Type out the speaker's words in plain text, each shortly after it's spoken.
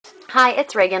Hi,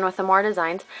 it's Reagan with Emora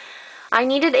Designs. I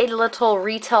needed a little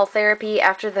retail therapy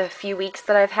after the few weeks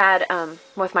that I've had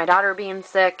with my daughter being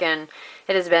sick, and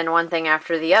it has been one thing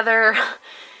after the other.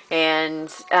 And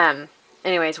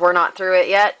anyways, we're not through it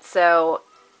yet, so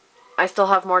I still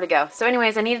have more to go. So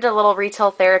anyways, I needed a little retail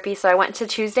therapy, so I went to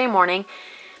Tuesday morning,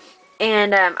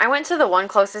 and I went to the one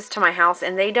closest to my house,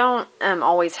 and they don't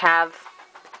always have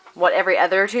what every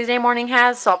other Tuesday morning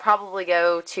has, so I'll probably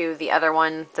go to the other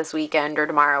one this weekend or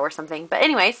tomorrow or something. But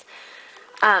anyways,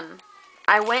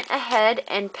 I went ahead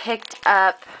and picked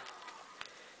up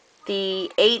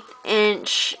the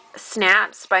 1/8"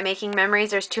 snaps by Making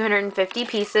Memories. There's 250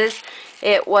 pieces.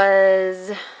 It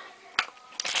was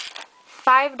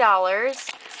 $5,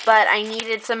 but I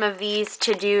needed some of these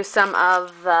to do some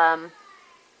of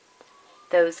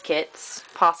those kits,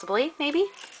 possibly, maybe,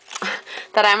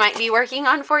 that I might be working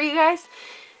on for you guys.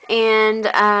 And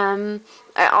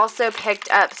I also picked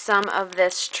up some of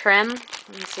this trim. Let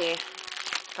me see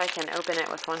if I can open it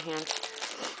with one hand.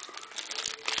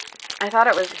 I thought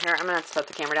it was, here, I'm going to have to set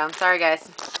the camera down. Sorry, guys.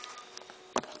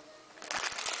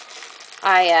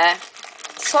 I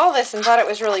saw this and thought it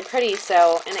was really pretty,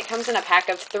 and it comes in a pack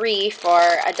of 3 for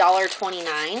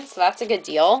 $1.29, so that's a good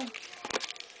deal.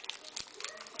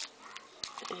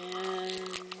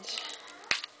 And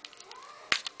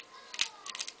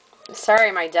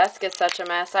sorry, my desk is such a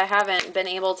mess. I haven't been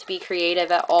able to be creative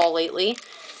at all lately,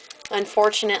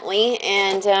 unfortunately,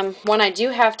 and when I do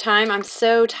have time, I'm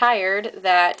so tired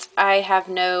that I have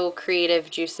no creative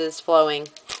juices flowing.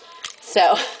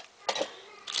 So,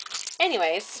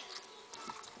 anyways,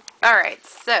 alright,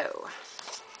 so,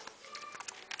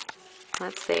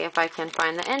 let's see if I can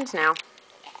find the end now.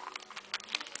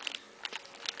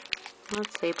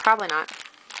 Let's see, probably not,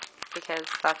 because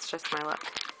that's just my luck.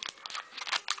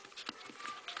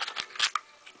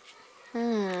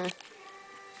 I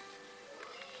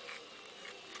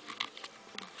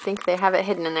think they have it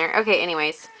hidden in there. Okay,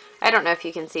 anyways, I don't know if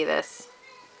you can see this,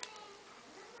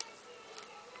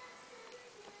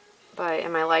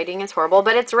 and my lighting is horrible,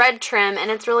 but it's red trim,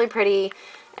 and it's really pretty,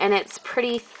 and it's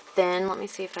pretty thin. Let me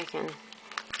see if I can...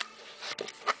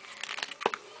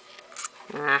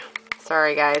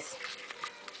 sorry, guys.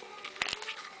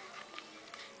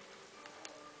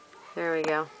 There we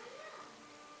go.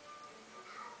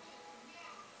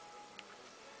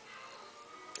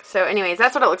 So anyways,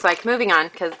 that's what it looks like. Moving on,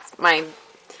 because my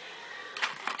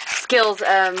skills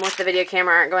with the video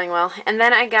camera aren't going well. And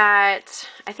then I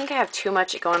think I have too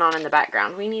much going on in the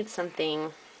background. We need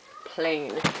something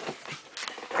plain.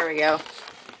 There we go.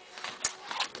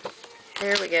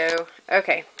 There we go.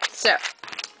 Okay, so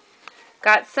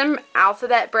got some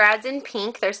alphabet brads in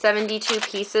pink. There's 72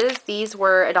 pieces. These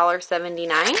were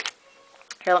 $1.79.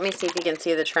 Here, let me see if you can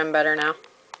see the trim better now.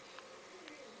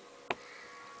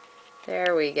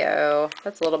 There we go.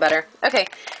 That's a little better. Okay,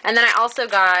 and then I also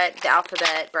got the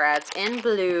alphabet brads in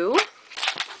blue.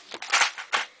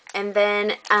 And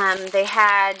then they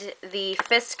had the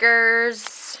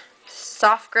Fiskars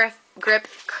soft grip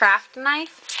craft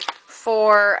knife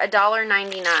for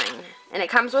 $1.99. And it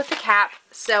comes with a cap.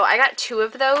 So I got 2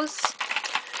 of those.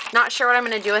 Not sure what I'm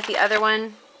going to do with the other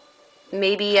one.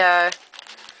 Maybe a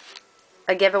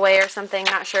giveaway or something,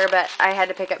 not sure, but I had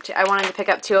to pick up 2. I wanted to pick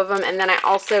up 2 of them, and then I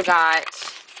also got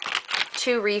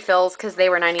 2 refills because they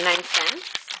were 99¢.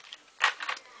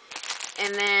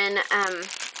 And then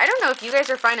I don't know if you guys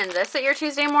are finding this at your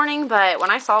Tuesday morning, but when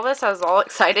I saw this, I was all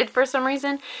excited for some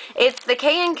reason. It's the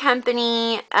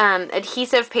K&Company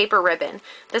adhesive paper ribbon.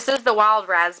 This is the wild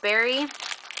raspberry,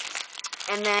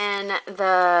 and then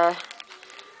the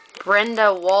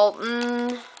Brenda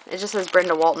Walton. It just says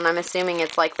Brenda Walton. I'm assuming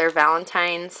it's like their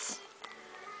Valentine's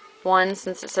one,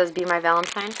 since it says Be My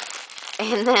Valentine.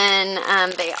 And then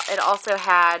it also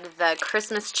had the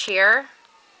Christmas cheer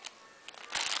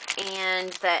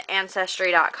and the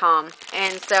Ancestry.com.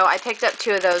 And so I picked up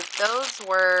 2 of those. Those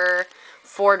were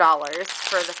 $4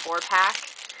 for the 4-pack.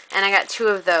 And I got 2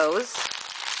 of those.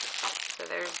 So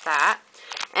there's that.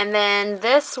 And then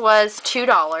this was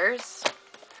 $2.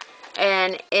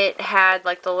 And it had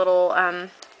like the little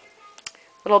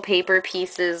paper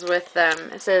pieces with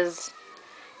it says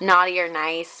naughty or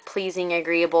nice, pleasing,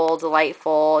 agreeable,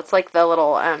 delightful. It's like the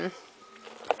little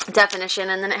definition,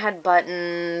 and then it had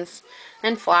buttons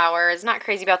and flowers. Not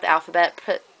crazy about the alphabet,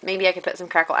 but maybe I could put some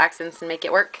crackle accents and make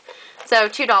it work. So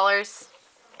 $2,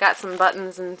 got some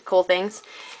buttons and cool things.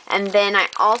 And then I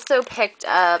also picked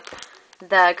up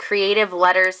the Creative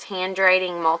Letters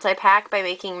Handwriting Multi-Pack by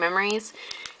Making Memories.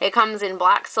 It comes in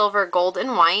black, silver, gold,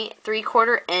 and white,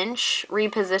 3/4 inch,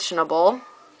 repositionable.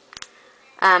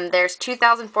 There's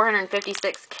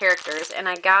 2,456 characters, and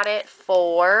I got it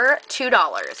for $2.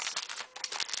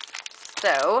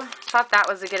 So, thought that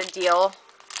was a good deal.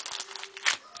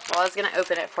 Well, I was going to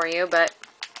open it for you, but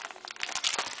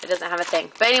it doesn't have a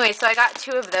thing. But anyway, so I got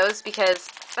 2 of those because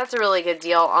that's a really good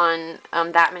deal on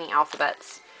that many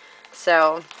alphabets.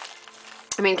 So,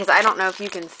 I mean, because I don't know if you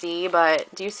can see, but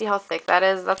do you see how thick that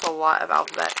is? That's a lot of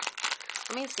alphabet.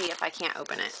 Let me see if I can't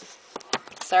open it.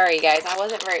 Sorry, guys. I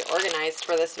wasn't very organized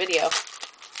for this video.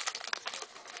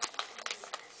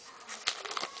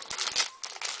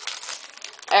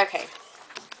 Okay.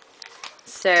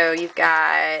 So, you've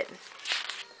got...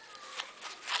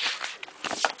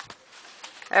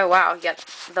 Oh, wow. You got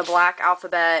the black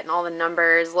alphabet and all the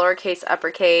numbers, lowercase,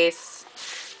 uppercase.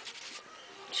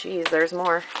 Jeez, there's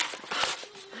more.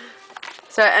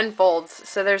 So it unfolds.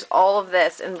 So there's all of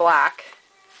this in black.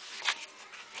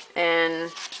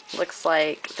 And looks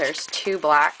like there's 2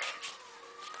 black.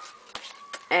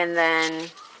 And then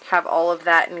have all of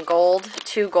that in gold.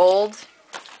 2 gold,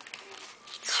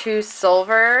 2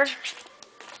 silver,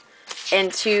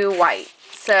 and 2 white.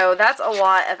 So that's a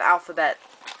lot of alphabet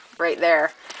right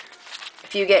there.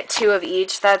 If you get 2 of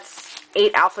each, that's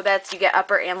 8 alphabets. You get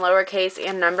upper and lowercase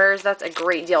and numbers. That's a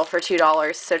great deal for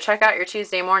 $2. So check out your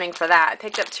Tuesday morning for that. I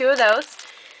picked up 2 of those.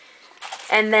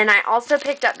 And then I also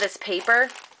picked up this paper.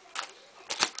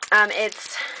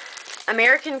 It's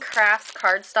American Crafts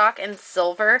cardstock in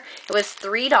silver. It was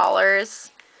 $3.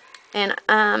 And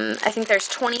I think there's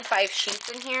 25 sheets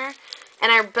in here.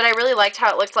 But I really liked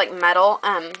how it looked like metal.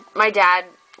 My dad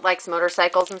likes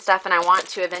motorcycles and stuff, and I want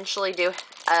to eventually do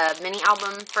a mini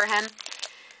album for him.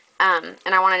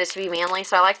 And I wanted it to be manly,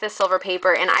 so I like this silver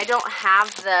paper. And I don't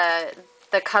have the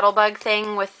Cuttlebug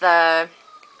thing with the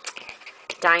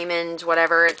diamond,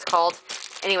 whatever it's called.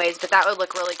 Anyways, but that would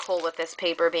look really cool with this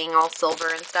paper being all silver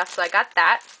and stuff, so I got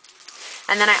that.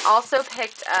 And then I also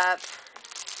picked up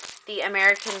the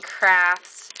American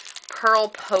Crafts Pearl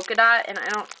Polka Dot, and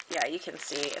yeah, you can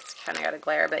see, it's kind of got a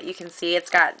glare, but you can see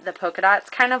it's got the polka dot. It's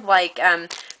kind of like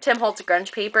Tim Holtz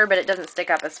grunge paper, but it doesn't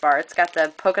stick up as far. It's got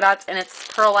the polka dots, and it's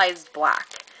pearlized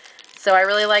black. So I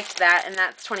really liked that, and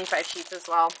that's 25 sheets as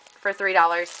well for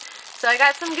 $3. So I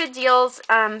got some good deals.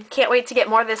 Can't wait to get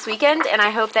more this weekend, and I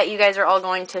hope that you guys are all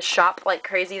going to shop like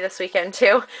crazy this weekend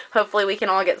too. Hopefully we can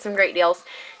all get some great deals.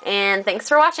 And thanks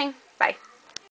for watching. Bye.